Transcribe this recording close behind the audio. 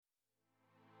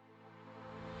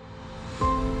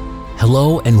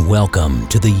Hello and welcome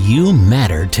to the You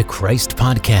Matter to Christ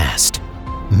podcast.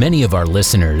 Many of our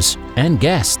listeners and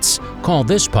guests call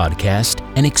this podcast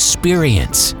an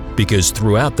experience because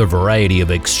throughout the variety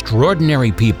of extraordinary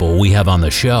people we have on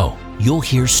the show, you'll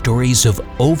hear stories of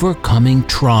overcoming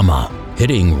trauma,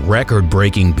 hitting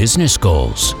record-breaking business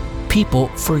goals, people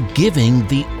forgiving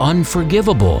the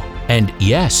unforgivable, and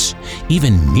yes,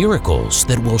 even miracles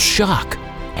that will shock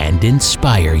and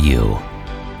inspire you.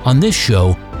 On this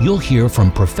show, you'll hear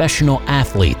from professional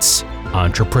athletes,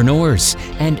 entrepreneurs,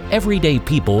 and everyday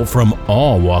people from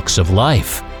all walks of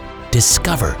life.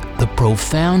 Discover the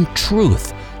profound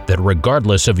truth that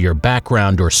regardless of your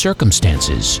background or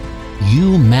circumstances,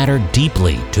 you matter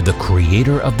deeply to the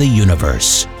Creator of the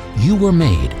universe. You were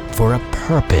made for a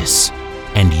purpose,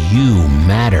 and you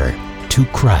matter to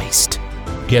Christ.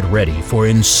 Get ready for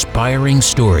inspiring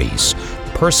stories,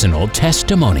 personal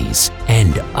testimonies,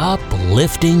 and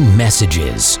uplifting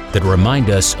messages that remind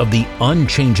us of the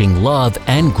unchanging love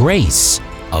and grace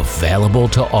available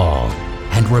to all.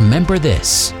 And remember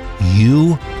this,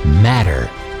 you matter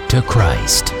to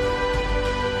Christ.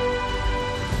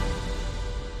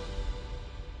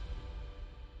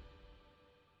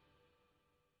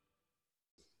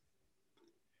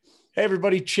 Hey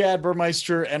everybody, Chad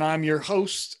Burmeister, and I'm your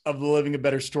host of the Living a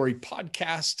Better Story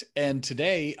podcast. And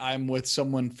today I'm with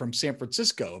someone from San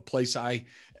Francisco, a place I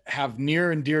have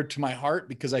near and dear to my heart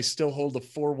because I still hold a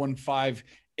 415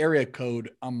 area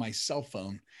code on my cell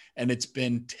phone. And it's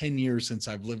been 10 years since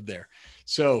I've lived there.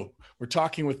 So we're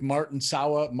talking with Martin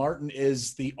Sawa. Martin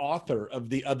is the author of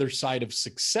The Other Side of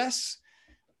Success,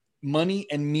 Money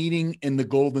and Meaning in the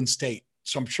Golden State.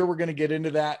 So I'm sure we're going to get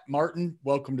into that. Martin,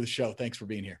 welcome to the show. Thanks for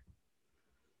being here.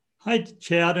 Hi,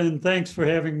 Chad, and thanks for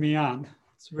having me on.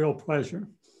 It's a real pleasure.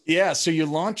 Yeah, so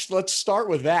let's start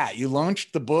with that. You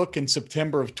launched the book in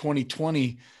September of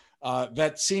 2020.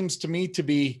 That seems to me to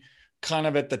be kind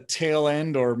of at the tail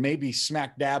end or maybe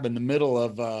smack dab in the middle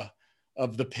of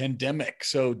the pandemic.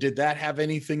 So did that have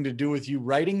anything to do with you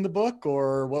writing the book,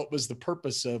 or what was the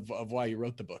purpose of why you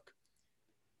wrote the book?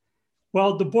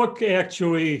 Well, the book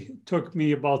actually took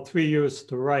me about 3 years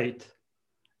to write.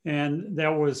 And that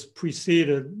was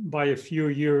preceded by a few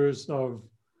years of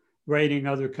writing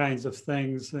other kinds of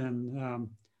things and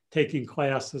taking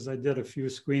classes. I did a few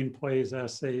screenplays,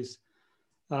 essays.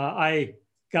 I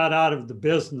got out of the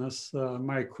business.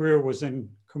 My career was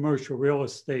in commercial real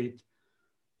estate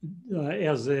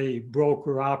as a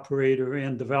broker, operator,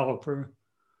 and developer,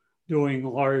 doing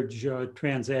large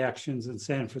transactions in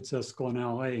San Francisco and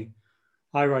LA,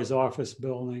 high-rise office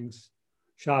buildings,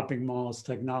 shopping malls,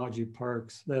 technology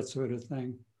parks, that sort of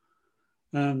thing.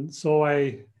 And so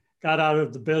I got out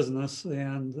of the business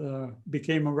and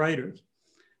became a writer.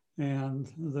 And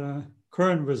the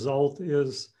current result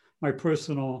is my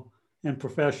personal and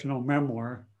professional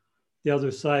memoir, The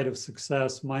Other Side of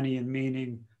Success, Money and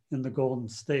Meaning in the Golden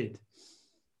State.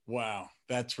 Wow,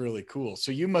 that's really cool.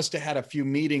 So you must have had a few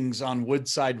meetings on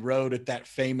Woodside Road at that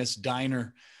famous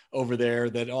diner over there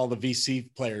that all the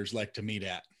VC players like to meet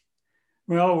at.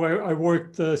 Well, I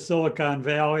worked Silicon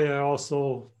Valley. I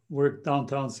also worked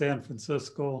downtown San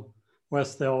Francisco,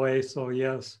 West LA. So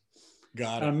yes,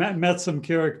 got it. I met some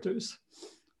characters.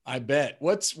 I bet.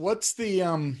 What's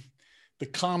the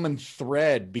common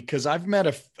thread? Because I've met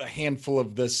a handful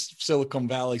of this Silicon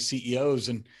Valley CEOs,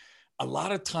 and a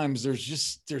lot of times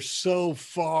they're so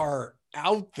far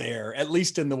out there, at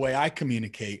least in the way I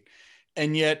communicate.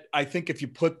 And yet I think if you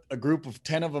put a group of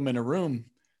 10 of them in a room,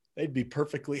 they'd be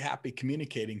perfectly happy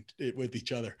communicating with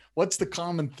each other. What's the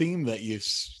common theme that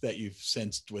you've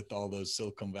sensed with all those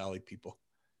Silicon Valley people?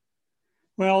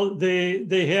 Well,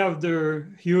 they have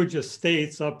their huge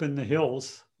estates up in the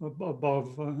hills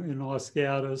above in Los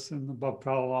Gatos and above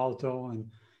Palo Alto, and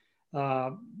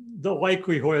the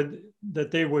likelihood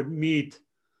that they would meet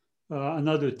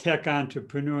another tech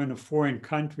entrepreneur in a foreign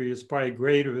country is probably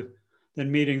greater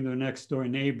than meeting their next door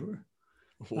neighbor.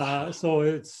 Wow. So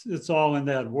it's all in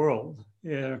that world.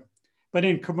 Yeah. But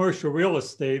in commercial real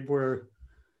estate, where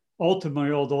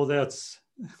ultimately, although that's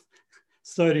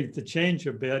starting to change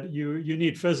a bit, you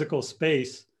need physical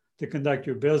space to conduct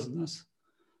your business.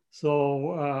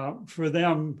 So for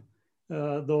them,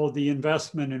 though the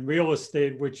investment in real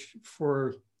estate, which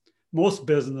for most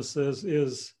businesses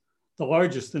is the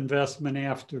largest investment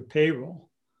after payroll,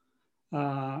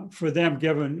 for them,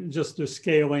 given just their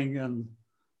scaling and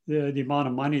the amount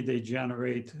of money they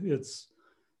generate,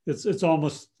 it's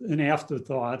almost an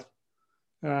afterthought,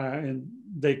 and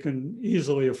they can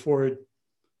easily afford,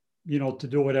 to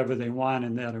do whatever they want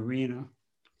in that arena.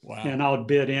 Wow. And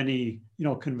outbid any,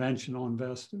 conventional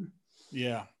investor.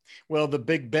 Yeah. Well, the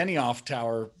Big Benioff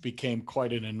Tower became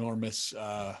quite an enormous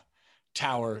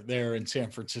tower there in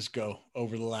San Francisco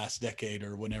over the last decade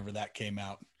or whenever that came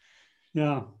out.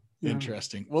 Yeah. Yeah.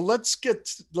 Interesting. Well, let's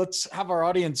have our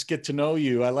audience get to know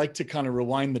you. I like to kind of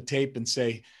rewind the tape and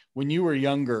say, when you were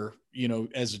younger,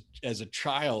 as a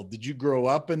child, did you grow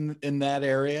up in that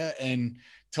area? And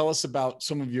tell us about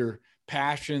some of your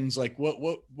passions. Like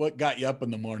what got you up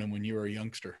in the morning when you were a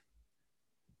youngster?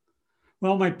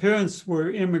 Well, my parents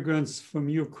were immigrants from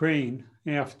Ukraine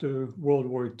after World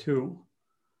War II.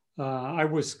 I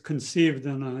was conceived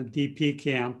in a DP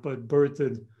camp, but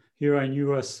birthed here on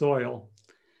U.S. soil.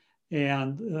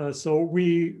 And so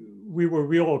we were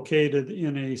relocated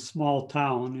in a small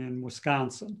town in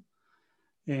Wisconsin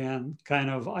and kind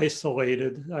of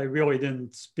isolated. I really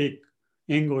didn't speak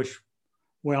English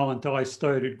well until I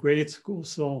started grade school.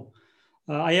 So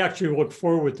I actually look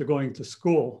forward to going to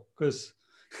school because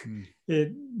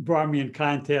it brought me in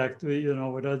contact,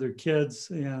 with other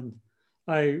kids, and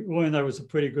I learned I was a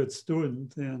pretty good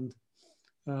student, and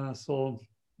so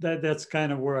that's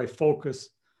kind of where I focused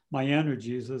my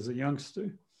energies as a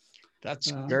youngster.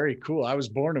 That's very cool. I was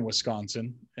born in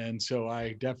Wisconsin, and so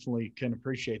I definitely can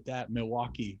appreciate that.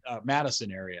 Milwaukee,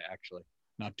 Madison area, actually,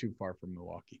 not too far from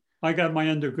Milwaukee. I got my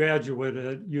undergraduate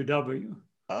at UW.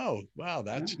 Oh, wow,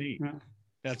 that's neat. Yeah.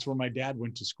 That's where my dad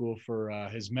went to school for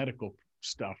his medical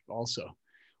stuff also.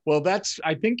 Well,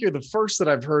 I think you're the first that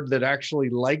I've heard that actually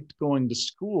liked going to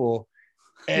school.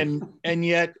 And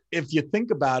yet, if you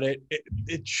think about it,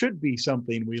 it should be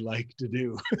something we like to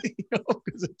do,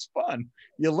 because it's fun.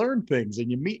 You learn things and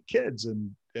you meet kids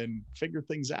and figure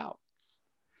things out.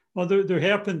 Well, there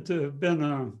happened to have been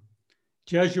a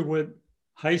Jesuit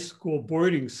high school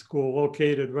boarding school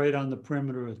located right on the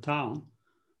perimeter of town,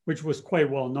 which was quite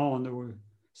well known. There were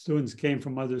students came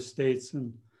from other states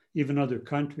and even other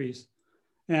countries.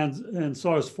 And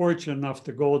so I was fortunate enough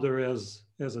to go there as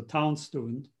a town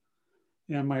student.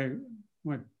 And my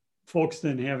folks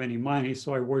didn't have any money,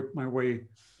 so I worked my way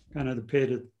kind of to pay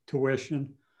the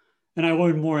tuition. And I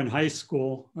learned more in high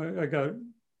school. I got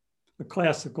a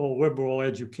classical liberal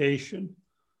education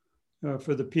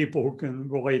for the people who can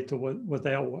relate to what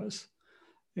that was,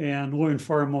 and learned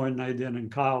far more than I did in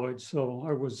college. So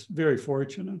I was very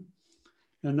fortunate.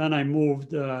 And then I moved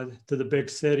to the big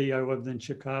city. I lived in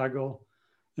Chicago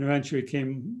and eventually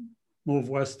moved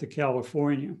west to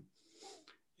California,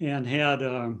 and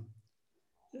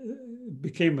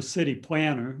became a city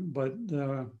planner. But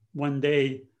one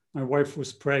day my wife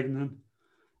was pregnant.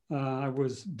 I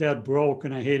was dead broke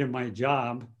and I hated my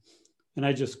job, and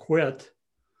I just quit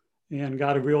and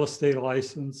got a real estate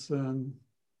license. And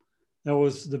that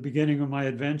was the beginning of my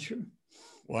adventure.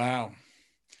 Wow.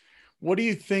 What do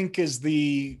you think is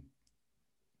the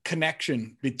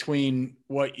connection between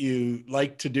what you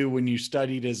liked to do when you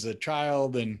studied as a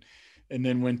child and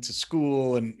then went to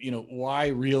school, and why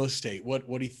real estate? What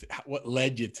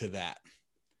led you to that?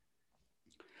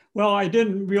 Well, I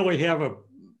didn't really have a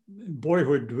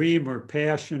boyhood dream or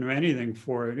passion or anything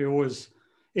for it.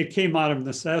 It came out of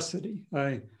necessity.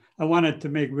 I wanted to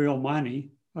make real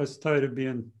money. I was tired of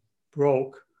being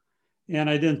broke. And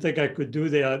I didn't think I could do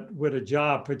that with a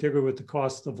job, particularly with the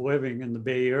cost of living in the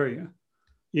Bay Area,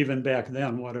 even back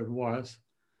then, what it was.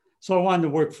 So I wanted to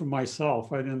work for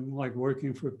myself. I didn't like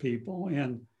working for people.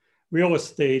 And real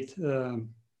estate,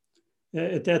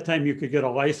 at that time, you could get a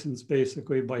license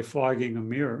basically by fogging a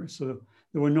mirror. So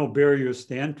there were no barriers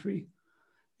to entry.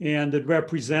 And it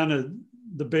represented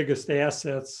the biggest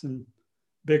assets and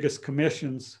biggest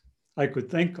commissions I could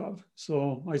think of.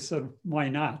 So I said, why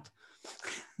not?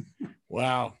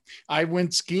 Wow. I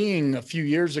went skiing a few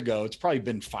years ago. It's probably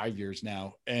been 5 years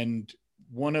now. And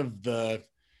one of the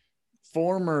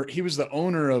he was the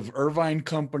owner of Irvine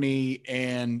Company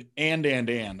and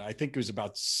I think it was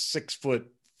about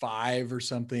 6'5" or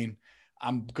something.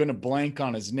 I'm going to blank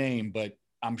on his name, but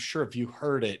I'm sure if you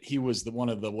heard it, he was one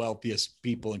of the wealthiest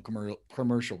people in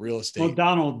commercial real estate. Oh,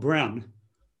 Donald Bren.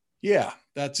 Yeah,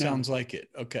 that sounds like it.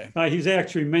 Okay. He's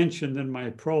actually mentioned in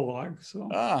my prologue. So.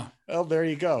 Well, there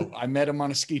you go. I met him on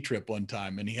a ski trip one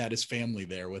time, and he had his family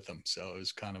there with him. So it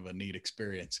was kind of a neat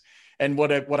experience. And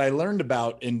what I learned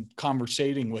about in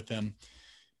conversating with him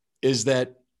is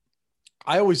that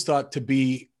I always thought to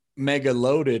be mega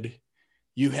loaded,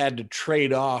 you had to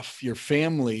trade off your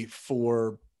family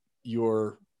for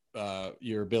your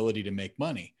ability to make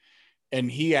money. And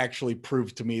he actually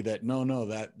proved to me that no,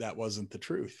 that wasn't the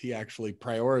truth. He actually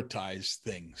prioritized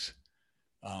things.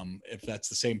 If that's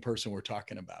the same person we're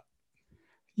talking about.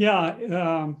 Yeah.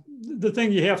 The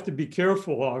thing you have to be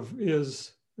careful of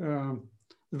is the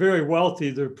very wealthy,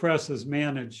 their press is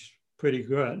managed pretty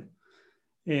good.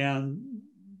 And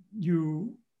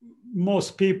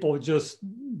most people just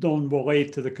don't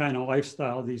relate to the kind of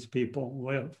lifestyle these people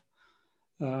live.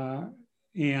 And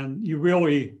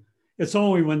it's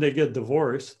only when they get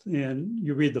divorced and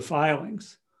you read the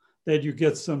filings that you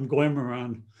get some glimmer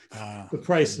on the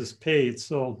prices paid.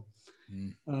 So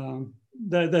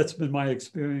that's been my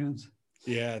experience.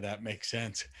 Yeah, that makes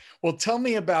sense. Well, tell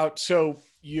me about, so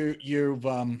you've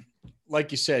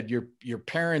like you said, your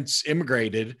parents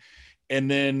immigrated, and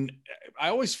then I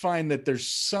always find that there's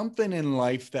something in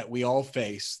life that we all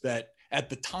face that at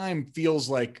the time feels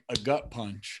like a gut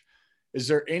punch. Is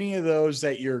there any of those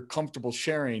that you're comfortable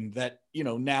sharing that,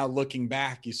 now looking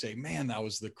back, you say, man, that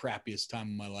was the crappiest time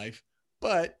of my life,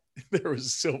 but there was a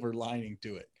silver lining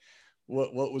to it?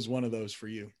 What was one of those for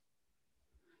you?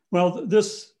 Well,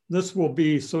 this will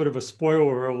be sort of a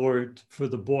spoiler alert for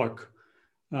the book,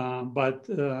 but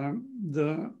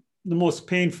the most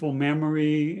painful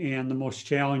memory and the most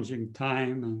challenging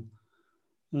time and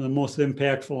the most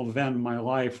impactful event in my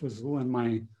life was when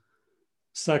my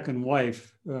second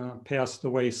wife passed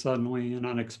away suddenly and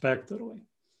unexpectedly.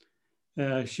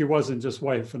 She wasn't just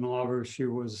wife and lover, she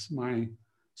was my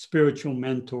spiritual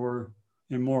mentor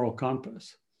and moral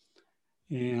compass.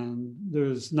 And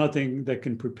there's nothing that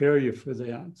can prepare you for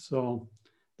that. So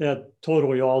that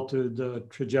totally altered the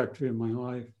trajectory of my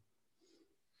life.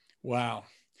 Wow.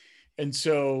 And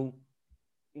so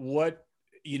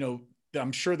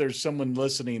I'm sure there's someone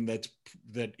listening that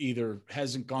either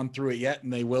hasn't gone through it yet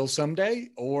and they will someday,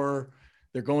 or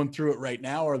they're going through it right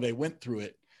now, or they went through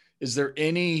it. Is there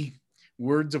any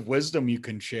words of wisdom you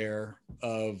can share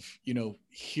of,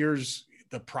 here's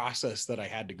the process that I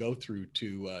had to go through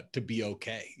to be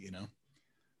okay,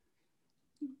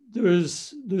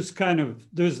 There's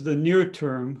the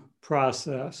near-term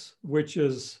process, which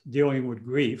is dealing with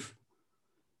grief.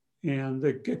 And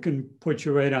it can put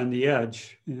you right on the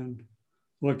edge and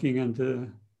looking into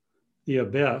the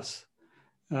abyss.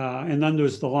 And then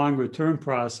there's the longer term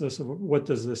process of what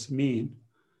does this mean?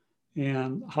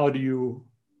 And how do you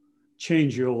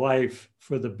change your life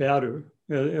for the better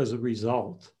as a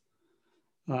result?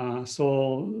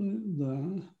 So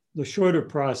the shorter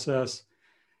process,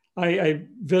 I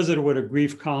visited with a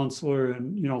grief counselor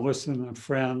and, listened to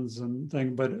friends and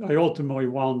things, but I ultimately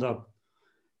wound up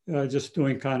just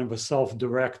doing kind of a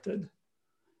self-directed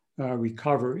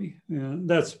recovery. And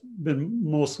that's been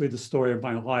mostly the story of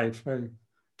my life. I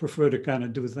prefer to kind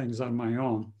of do things on my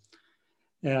own.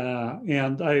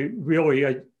 And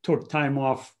I took time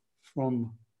off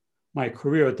from my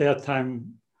career. At that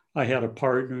time, I had a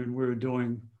partner and we were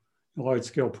doing a large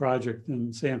scale project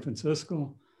in San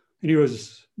Francisco. And he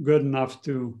was good enough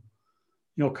to,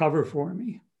 cover for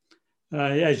me.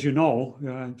 As you know,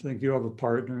 I think you have a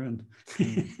partner and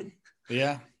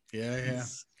yeah.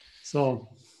 So,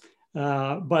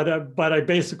 but I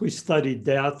basically studied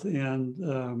death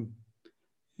and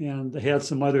had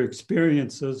some other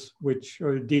experiences which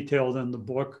are detailed in the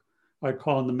book. I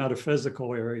call in the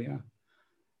metaphysical area,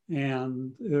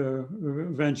 and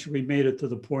eventually made it to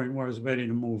the point where I was ready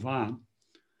to move on.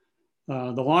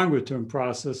 The longer term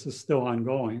process is still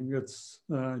ongoing. It's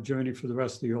a journey for the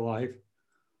rest of your life.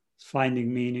 It's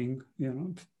finding meaning,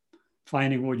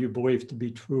 finding what you believe to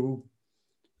be true,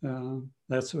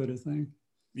 that sort of thing.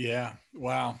 Yeah.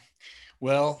 Wow.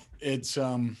 Well, it's,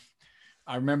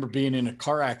 I remember being in a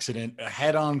car accident, a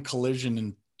head-on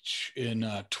collision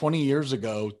in 20 years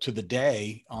ago to the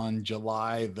day on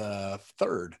July the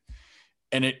 3rd.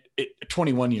 And it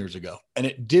 21 years ago. And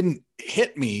it didn't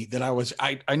hit me that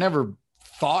I never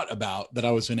thought about that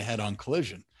I was in a head-on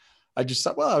collision. I just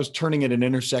thought, well, I was turning at an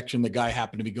intersection. The guy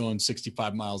happened to be going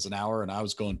 65 miles an hour and I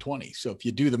was going 20. So if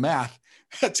you do the math,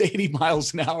 that's 80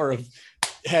 miles an hour of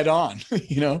head on,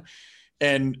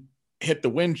 and hit the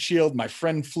windshield. My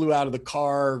friend flew out of the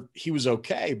car. He was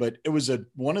okay, but it was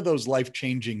one of those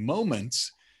life-changing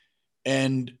moments.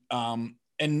 And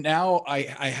now I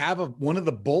have one of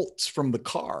the bolts from the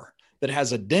car that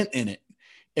has a dent in it.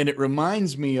 And it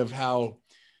reminds me of how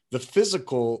the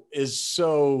physical is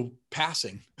so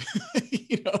passing,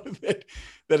 that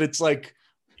it's like,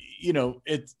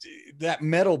 it's that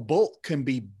metal bolt can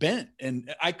be bent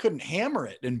and I couldn't hammer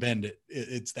it and bend it.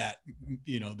 It's that,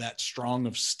 that strong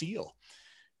of steel.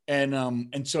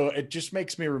 And so it just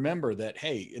makes me remember that,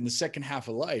 hey, in the second half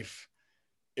of life,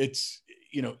 it's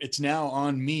now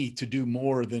on me to do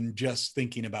more than just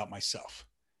thinking about myself.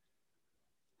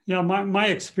 Yeah, my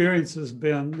experience has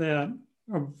been that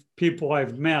of people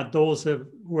I've met, those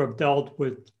who have dealt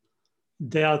with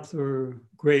death or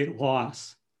great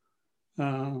loss,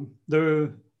 they're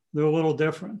a little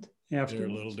different afterwards. They're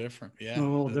a little different. Yeah, a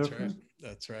little different. Right.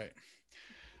 That's right.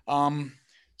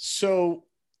 So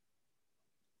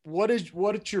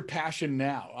what's your passion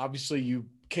now? Obviously you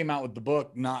came out with the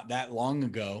book not that long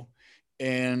ago,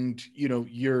 and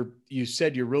you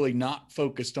said you're really not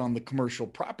focused on the commercial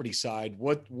property side.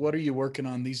 What are you working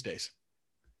on these days?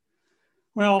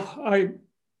 Well,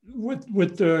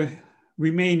 with the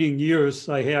remaining years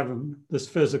I have in this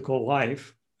physical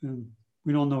life, and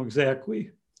we don't know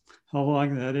exactly how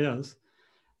long that is,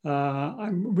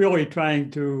 I'm really trying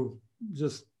to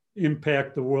just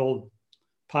impact the world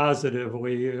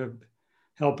positively,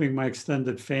 helping my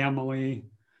extended family,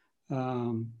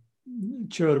 um,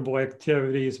 charitable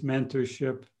activities,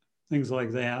 mentorship, things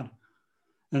like that.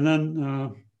 And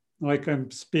then, like I'm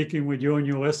speaking with you and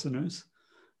your listeners,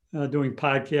 doing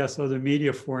podcasts, other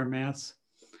media formats,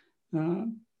 uh,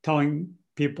 telling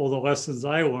people the lessons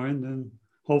I learned, and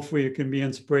hopefully it can be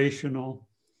inspirational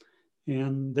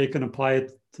and they can apply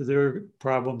it to their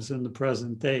problems in the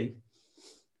present day.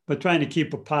 But trying to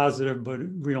keep a positive but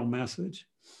real message.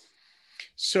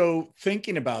 So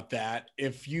thinking about that,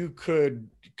 if you could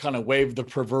kind of wave the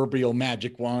proverbial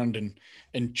magic wand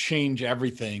and change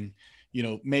everything,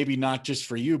 maybe not just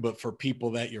for you, but for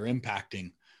people that you're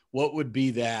impacting, what would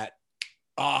be that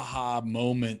aha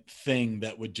moment thing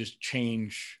that would just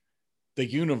change the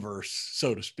universe,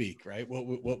 so to speak, right?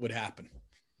 What would happen?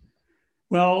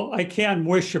 Well, I can't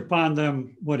wish upon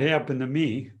them what happened to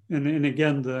me. And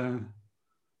again,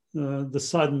 the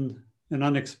sudden and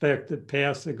unexpected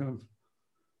passing of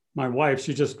my wife,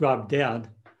 she just dropped dead.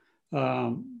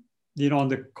 And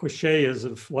the cliche is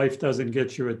if life doesn't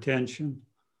get your attention,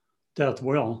 death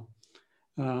will.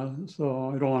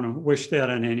 So I don't want to wish that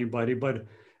on anybody, but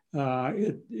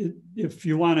if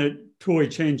you want to truly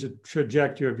change the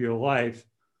trajectory of your life,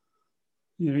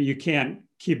 you can't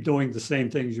keep doing the same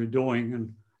things you're doing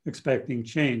and expecting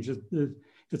change.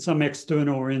 It's some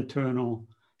external or internal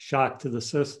shock to the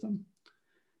system.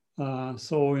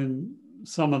 So in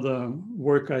some of the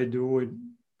work I do with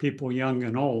people young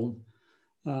and old,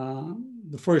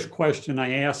 the first question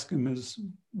I ask them is,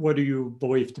 what do you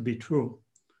believe to be true?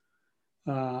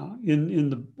 In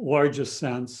the largest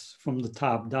sense, from the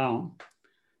top down.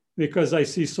 Because I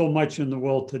see so much in the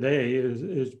world today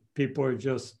is people are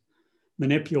just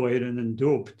manipulated and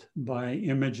duped by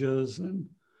images and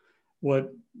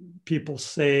what people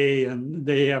say, and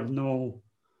they have no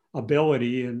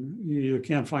ability and you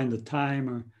can't find the time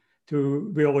or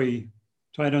to really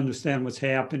try to understand what's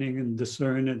happening and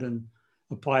discern it and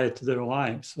apply it to their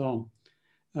lives. So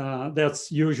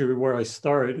that's usually where I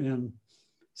start and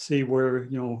see where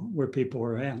people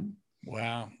are at.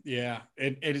 Wow. Yeah.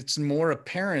 It's more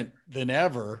apparent than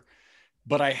ever,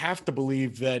 but I have to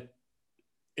believe that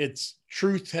its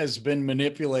truth has been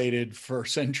manipulated for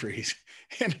centuries.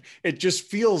 And it just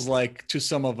feels like to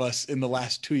some of us in the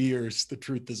last 2 years, the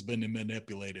truth has been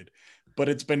manipulated, but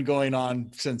it's been going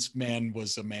on since man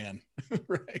was a man,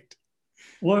 right?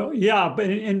 Well, yeah,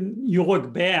 and you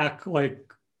look back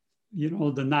like,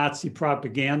 the Nazi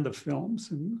propaganda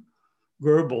films and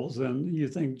Goebbels, and you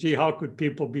think, gee, how could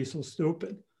people be so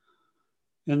stupid?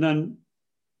 And then,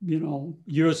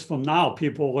 years from now,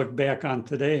 people look back on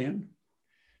today and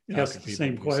ask the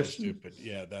same question. So stupid?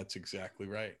 Yeah, that's exactly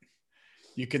right.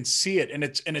 You can see it, and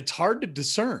it's hard to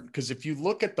discern, because if you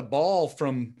look at the ball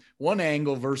from one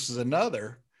angle versus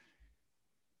another,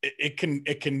 it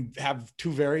can have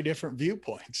two very different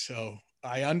viewpoints. So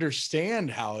I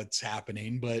understand how it's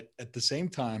happening, but at the same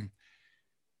time,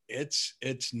 it's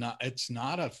not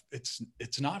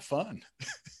fun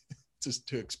just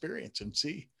to experience and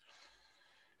see.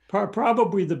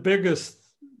 Probably the biggest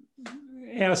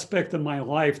aspect of my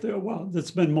life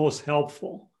that's been most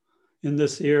helpful in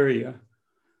this area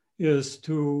is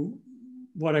to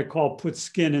what I call put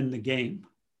skin in the game.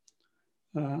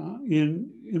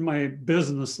 In my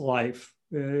business life,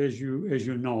 as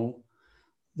you know,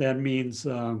 that means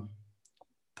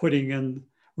putting in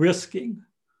risking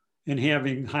and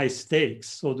having high stakes.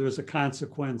 So there's a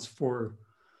consequence for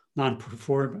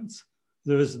non-performance.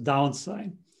 There's a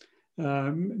downside.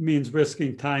 Means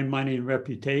risking time, money, and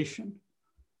reputation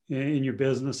in your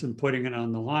business and putting it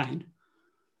on the line.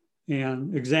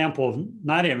 And example of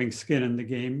not having skin in the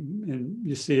game, and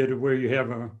you see it where you have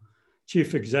a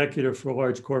chief executive for a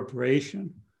large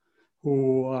corporation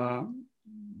who,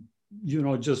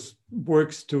 just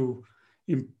works to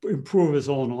improve his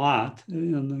own lot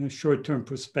in the short-term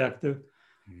perspective.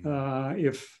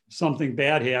 If something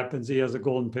bad happens, he has a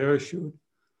golden parachute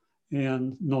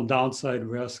and no downside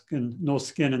risk and no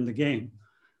skin in the game.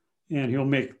 And he'll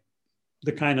make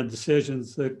the kind of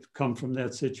decisions that come from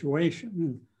that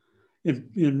situation. And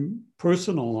in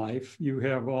personal life, you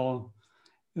have all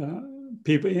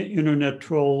people, internet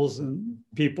trolls and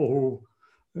people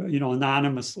who,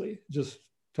 anonymously just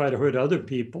try to hurt other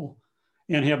people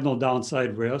and have no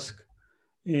downside risk.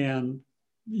 And,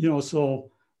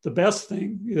 so the best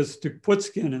thing is to put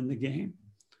skin in the game.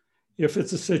 If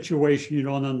it's a situation you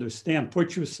don't understand,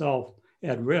 put yourself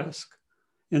at risk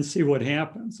and see what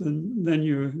happens. And then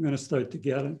you're going to start to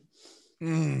get it.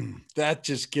 That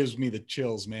just gives me the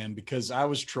chills, man, because I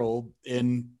was trolled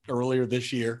in earlier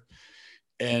this year,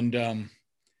 and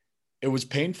it was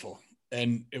painful,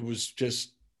 and it was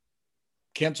just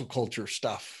cancel culture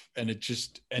stuff.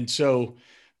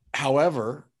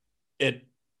 However, it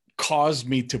caused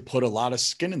me to put a lot of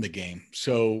skin in the game.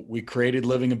 So we created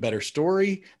Living a Better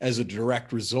Story as a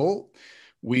direct result.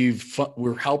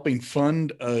 We're helping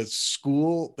fund a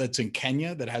school that's in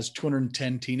Kenya that has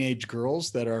 210 teenage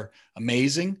girls that are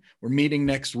amazing. We're meeting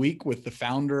next week with the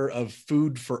founder of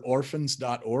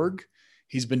foodfororphans.org.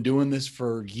 He's been doing this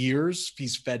for years.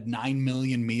 He's fed 9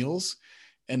 million meals,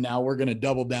 and now we're going to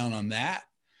double down on that.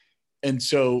 And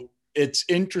so it's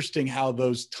interesting how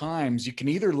those times you can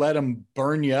either let them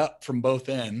burn you up from both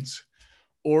ends,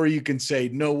 or you can say,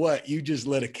 no, what, you just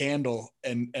lit a candle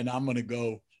and I'm going to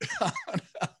go.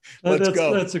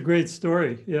 That's a great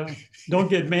story. Yeah. Don't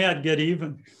get mad, get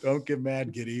even. Don't get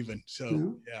mad, get even.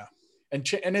 So yeah.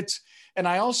 And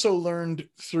I also learned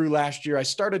through last year, I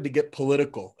started to get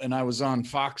political, and I was on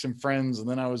Fox and Friends, and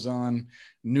then I was on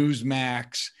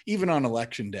Newsmax, even on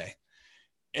election day.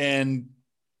 And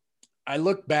I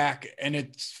look back and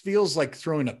it feels like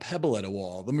throwing a pebble at a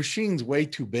wall. The machine's way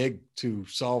too big to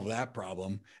solve that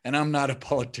problem. And I'm not a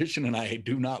politician, and I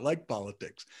do not like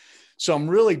politics. So I'm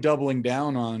really doubling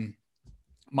down on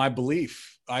my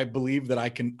belief. I believe that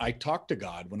I talk to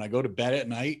God when I go to bed at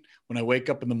night, when I wake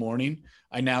up in the morning.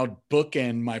 I now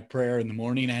bookend my prayer in the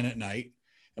morning and at night.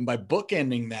 And by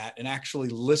bookending that and actually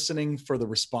listening for the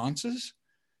responses,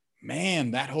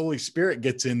 man, that Holy Spirit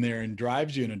gets in there and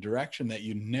drives you in a direction that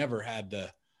you never had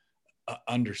the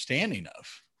understanding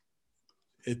of.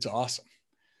 It's awesome.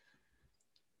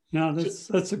 Yeah,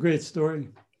 that's a great story.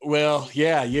 Well,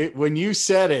 yeah, when you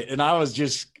said it, and I was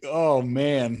just, oh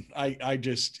man, it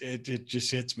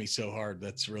just hits me so hard.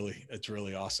 It's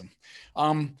really awesome.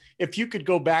 If you could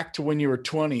go back to when you were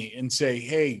 20 and say,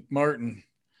 hey, Martin,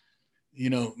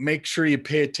 make sure you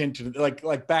pay attention to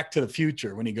like Back to the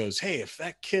Future, when he goes, hey, if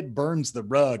that kid burns the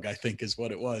rug, I think is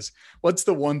what it was. What's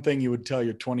the one thing you would tell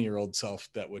your 20-year-old self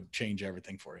that would change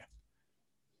everything for you?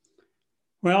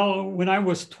 Well, when I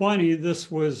was 20, this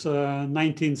was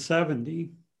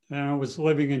 1970, and I was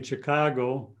living in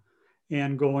Chicago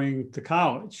and going to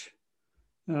college.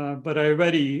 But I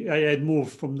had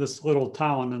moved from this little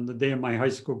town on the day of my high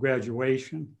school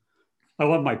graduation. I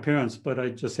love my parents, but I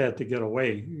just had to get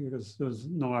away because there was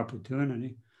no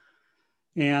opportunity.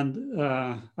 And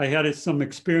I had some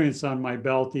experience on my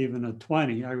belt even at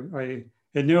 20. I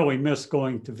had nearly missed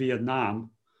going to Vietnam.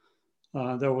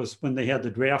 That was when they had the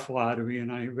draft lottery,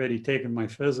 and I had already taken my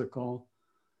physical,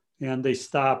 and they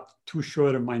stopped too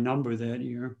short of my number that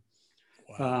year.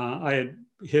 Wow. I had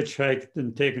hitchhiked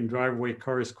and taken driveway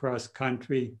cars cross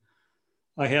country.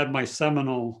 I had my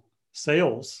seminal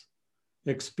sales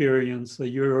experience a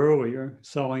year earlier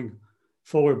selling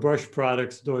Fuller Brush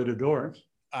products door to door.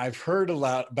 I've heard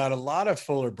about a lot of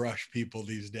Fuller Brush people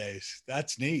these days.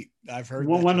 That's neat. I've heard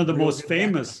one of the most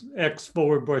famous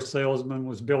ex-Fuller Brush salesmen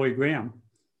was Billy Graham.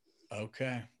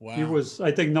 Okay. Wow. He was,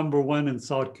 I think, #1 in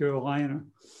South Carolina.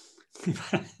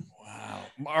 Wow.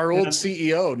 Our old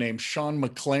CEO named Sean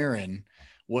McLaren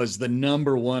was the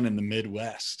 #1 in the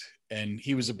Midwest. And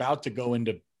he was about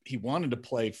to he wanted to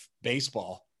play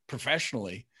baseball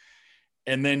professionally.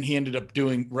 And then he ended up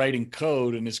writing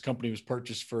code, and his company was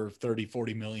purchased for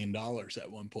 $30-40 million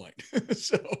at one point.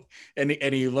 And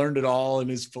he learned it all in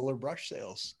his Fuller Brush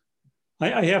sales.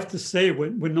 I have to say,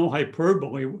 with no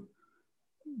hyperbole,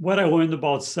 what I learned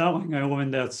about selling, I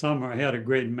learned that summer. I had a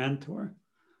great mentor,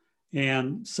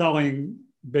 and selling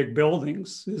big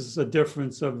buildings is a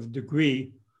difference of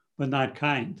degree, but not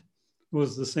kind. It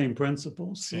was the same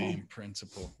principle. Same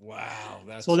principle. Wow.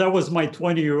 So that was my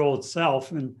 20-year-old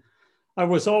self. And I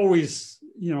was always,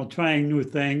 trying new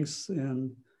things.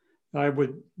 And if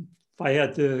I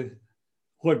had to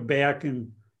look back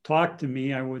and talk to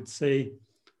me, I would say,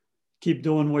 keep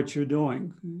doing what you're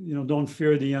doing. Don't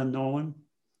fear the unknown.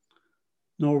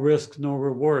 No risk, no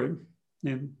reward,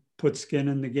 and put skin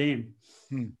in the game.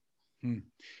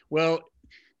 Well,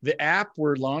 the app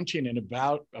we're launching in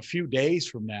about a few days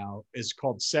from now is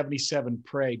called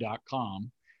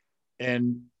 77pray.com.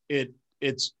 And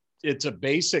it's a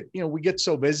basic, we get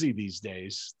so busy these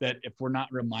days that if we're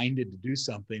not reminded to do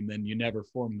something, then you never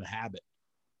form the habit.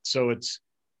 So it's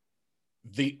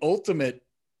the ultimate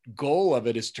goal of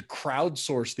it is to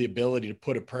crowdsource the ability to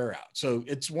put a prayer out. So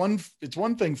it's one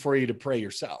thing for you to pray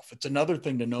yourself. It's another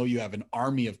thing to know you have an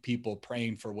army of people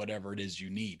praying for whatever it is you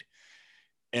need.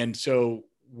 And so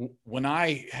when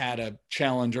I had a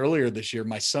challenge earlier this year,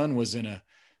 my son was in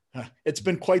it's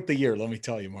been quite the year, let me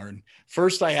tell you, Martin.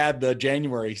 First, I had the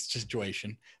January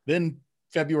situation. Then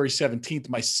February 17th,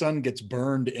 my son gets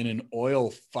burned in an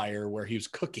oil fire where he was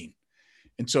cooking.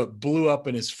 And so it blew up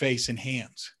in his face and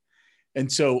hands.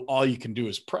 And so all you can do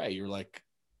is pray. You're like,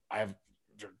 I have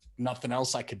nothing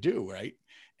else I could do, right?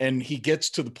 And he gets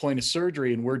to the point of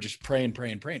surgery and we're just praying.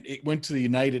 It went to the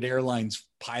United Airlines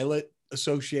Pilot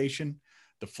Association,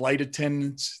 the flight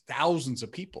attendants, thousands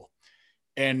of people.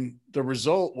 And the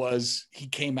result was he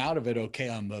came out of it okay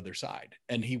on the other side.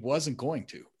 And he wasn't going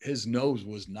to. His nose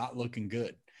was not looking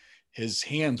good. His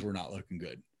hands were not looking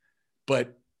good.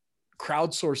 But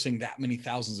crowdsourcing that many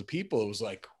thousands of people, it was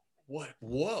like, what?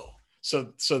 Whoa.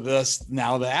 So thus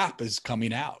now the app is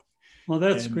coming out. Well,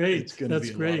 that's great. It's going to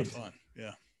be a lot of fun.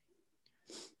 Yeah.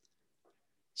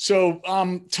 So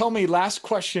tell me, last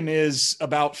question is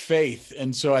about faith.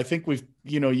 And so I think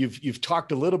you've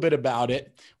talked a little bit about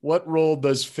it. What role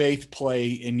does faith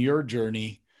play in your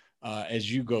journey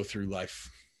as you go through life?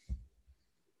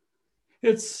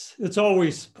 It's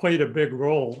always played a big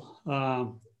role.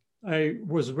 I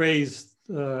was raised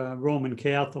Roman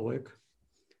Catholic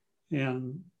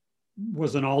and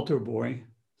was an altar boy,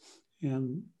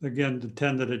 and again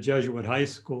attended a Jesuit high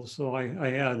school, so I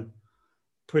had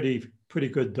pretty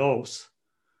good dose.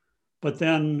 But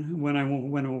then when I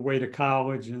went away to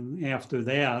college, and after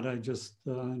that, I just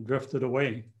drifted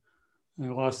away. I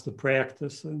lost the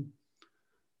practice, and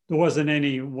there wasn't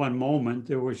any one moment.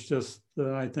 There was just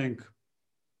I think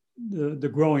the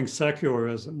growing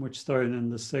secularism, which started in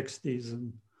the 60s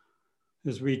and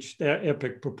has reached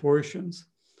epic proportions.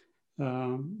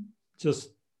 And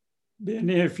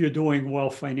if you're doing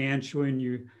well financially and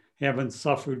you haven't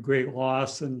suffered great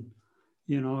loss, and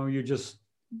you're just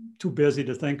too busy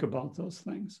to think about those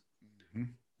things.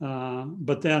 Mm-hmm.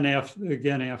 But then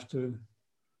after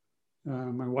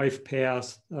my wife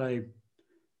passed, I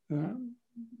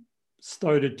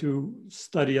started to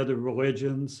study other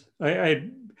religions.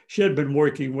 She had been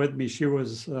working with me. She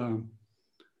was an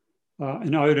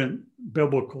ardent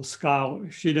biblical scholar.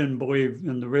 She didn't believe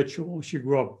in the ritual. She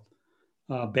grew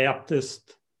up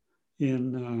Baptist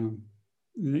in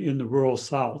the rural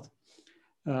South.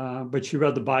 But she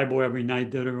read the Bible every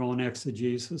night, did her own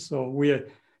exegesis. So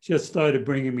she had started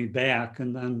bringing me back.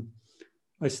 And then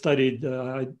I studied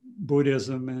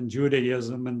Buddhism and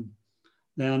Judaism. And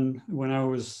then when I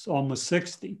was almost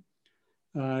 60,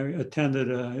 I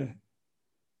attended a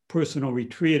personal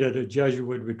retreat at a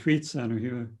Jesuit retreat center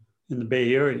here in the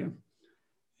Bay Area.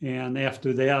 And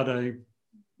after that, I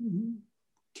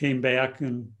came back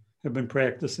and have been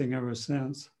practicing ever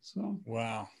since. So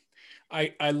wow.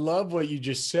 I love what you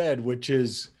just said, which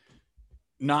is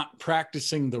not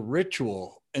practicing the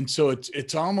ritual. And so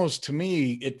it's almost, to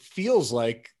me, it feels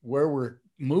like where we're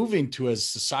moving to as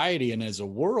society and as a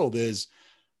world is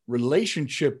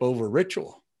relationship over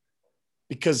ritual,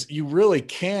 because you really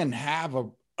can have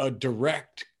a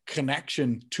direct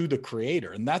connection to the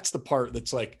creator. And that's the part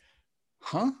that's like,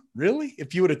 huh, really?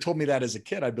 If you would have told me that as a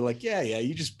kid, I'd be like, yeah,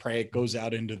 you just pray, it goes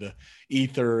out into the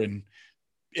ether, and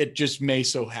it just may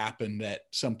so happen that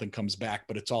something comes back,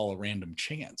 but it's all a random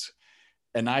chance.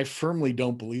 And I firmly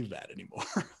don't believe that anymore.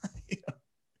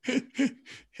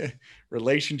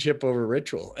 Relationship over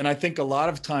ritual. And I think a lot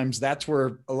of times that's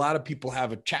where a lot of people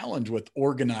have a challenge with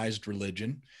organized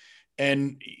religion.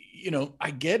 And, I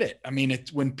get it. I mean,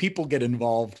 it's when people get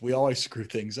involved, we always screw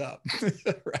things up,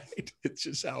 right? It's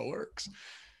just how it works.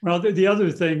 Well, the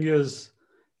other thing is,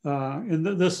 and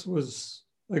this was,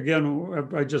 again,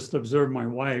 I just observed my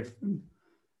wife.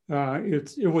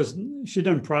 She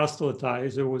didn't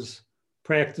proselytize. It was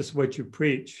practice what you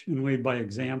preach and lead by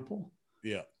example.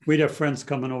 Yeah. We'd have friends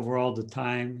coming over all the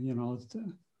time,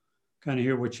 to kind of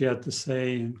hear what she had to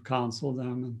say and counsel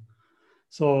them. And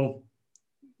so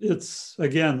it's,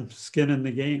 again, skin in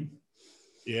the game.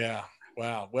 Yeah.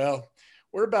 Wow. Well,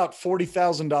 we're about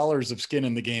 $40,000 of skin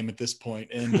in the game at this point.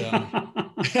 And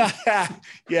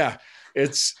yeah,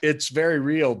 it's very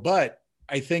real. But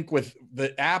I think with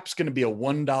the app's going to be a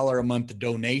 $1 a month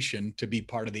donation to be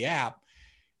part of the app.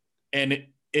 And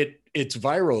it's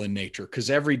viral in nature, because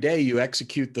every day you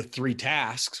execute the 3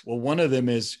 tasks. Well, one of them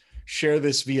is share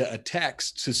this via a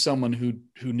text to someone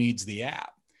who needs the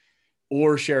app,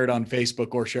 or share it on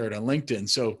Facebook, or share it on LinkedIn.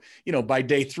 So, by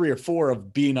day 3 or 4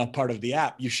 of being a part of the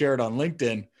app, you share it on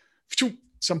LinkedIn.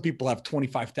 Some people have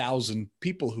 25,000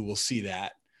 people who will see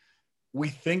that. we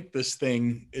think this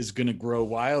thing is going to grow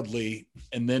wildly,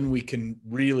 and then we can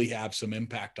really have some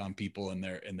impact on people in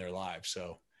their lives.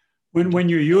 So when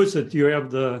you use it, do you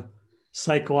have the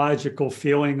psychological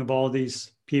feeling of all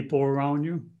these people around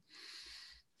you?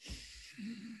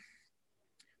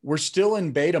 We're still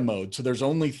in beta mode, so there's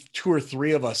only 2 or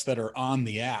 3 of us that are on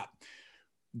the app.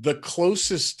 The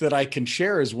closest that I can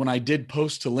share is when I did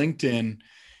post to LinkedIn.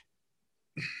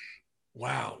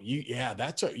 Wow.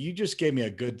 You just gave me a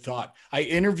good thought. I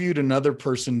interviewed another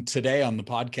person today on the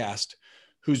podcast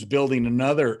who's building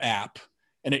another app,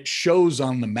 and it shows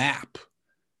on the map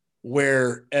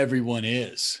where everyone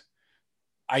is.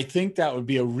 I think that would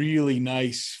be a really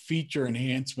nice feature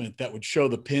enhancement that would show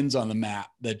the pins on the map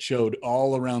that showed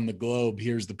all around the globe.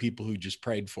 Here's the people who just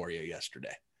prayed for you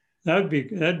yesterday. That'd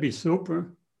be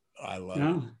super. I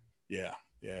love it.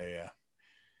 Yeah.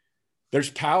 There's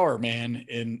power, man,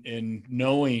 in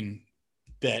knowing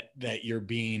that you're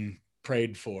being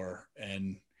prayed for.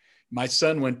 And my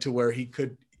son went to where he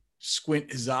could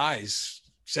squint his eyes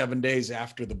 7 days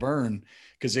after the burn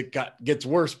because it gets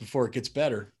worse before it gets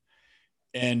better.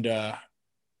 And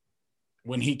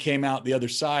when he came out the other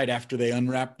side after they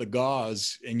unwrapped the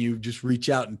gauze and you just reach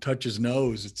out and touch his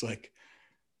nose, it's like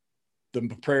the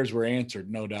prayers were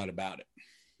answered, no doubt about it.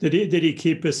 Did he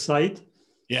keep his sight?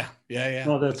 Yeah.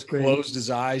 Oh, that's great. Closed his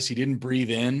eyes. He didn't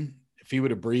breathe in. If he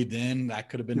would have breathed in, that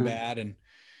could have been bad. And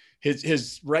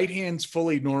his right hand's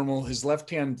fully normal. His left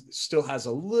hand still has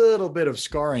a little bit of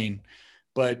scarring,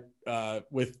 but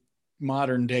with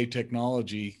modern day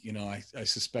technology, I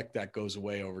suspect that goes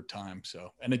away over time.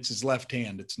 So, and it's his left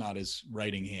hand. It's not his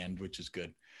writing hand, which is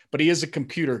good, but he is a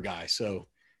computer guy. So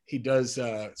he does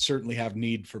certainly have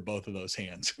need for both of those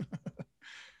hands.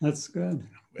 That's good.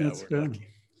 That's good. Lucky.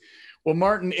 Well,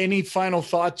 Martin, any final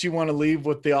thoughts you want to leave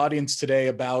with the audience today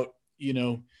about,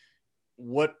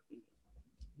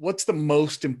 what's the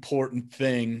most important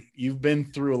thing? You've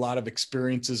been through a lot of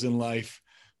experiences in life.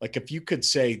 Like if you could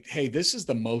say, hey, this is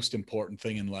the most important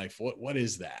thing in life, what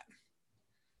is that?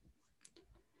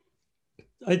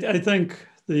 I think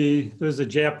there's a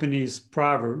Japanese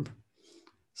proverb. It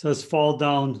says, fall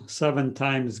down 7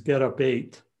 times, get up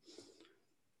 8.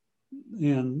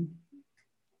 And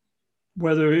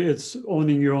whether it's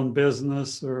owning your own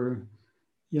business or,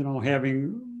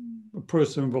 having a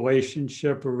personal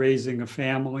relationship or raising a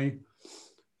family,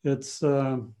 it's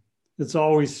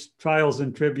always trials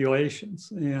and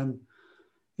tribulations, and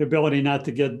the ability not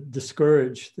to get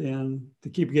discouraged and to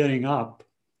keep getting up,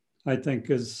 I think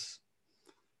is,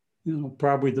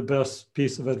 probably the best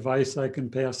piece of advice I can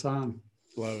pass on.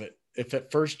 Love it. If at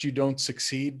first you don't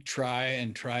succeed, try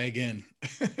and try again.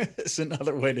 It's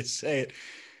another way to say it.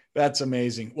 That's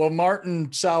amazing. Well,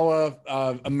 Martin, Sawa,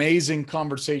 amazing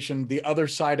conversation. The other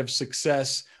side of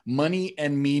success, money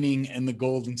and meaning in the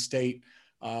Golden State.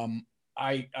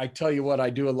 I tell you what, I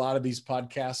do a lot of these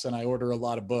podcasts and I order a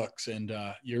lot of books, and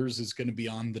yours is going to be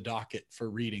on the docket for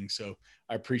reading. So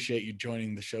I appreciate you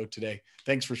joining the show today.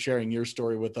 Thanks for sharing your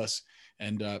story with us.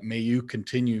 And may you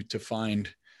continue to find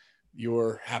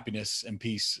your happiness and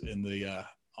peace in the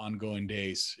ongoing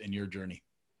days in your journey.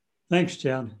 Thanks,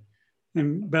 Chad.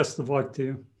 And best of luck to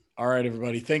you. All right,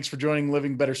 everybody. Thanks for joining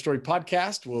Living Better Story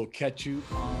podcast. We'll catch you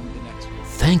on the next one.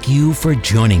 Thank you for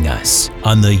joining us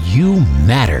on the You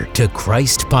Matter to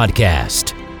Christ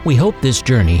podcast. We hope this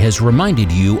journey has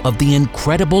reminded you of the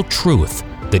incredible truth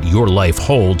that your life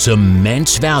holds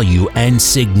immense value and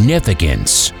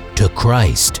significance to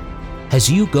Christ.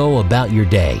 As you go about your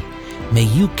day, may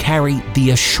you carry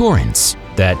the assurance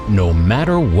that no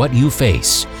matter what you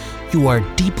face, you are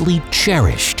deeply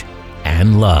cherished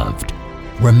and loved.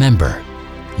 Remember,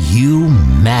 you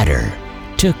matter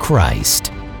to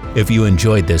Christ. If you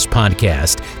enjoyed this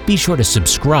podcast, be sure to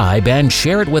subscribe and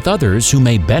share it with others who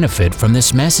may benefit from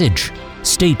this message.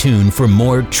 Stay tuned for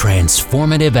more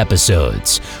transformative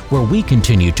episodes where we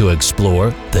continue to explore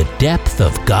the depth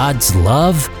of God's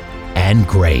love and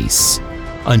grace.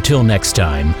 Until next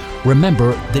time,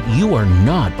 remember that you are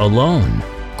not alone.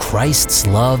 Christ's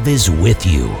love is with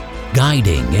you,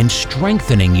 guiding and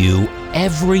strengthening you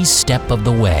every step of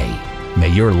the way. May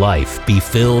your life be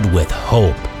filled with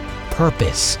hope,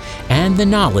 purpose, and the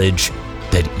knowledge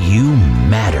that you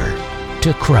matter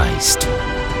to Christ.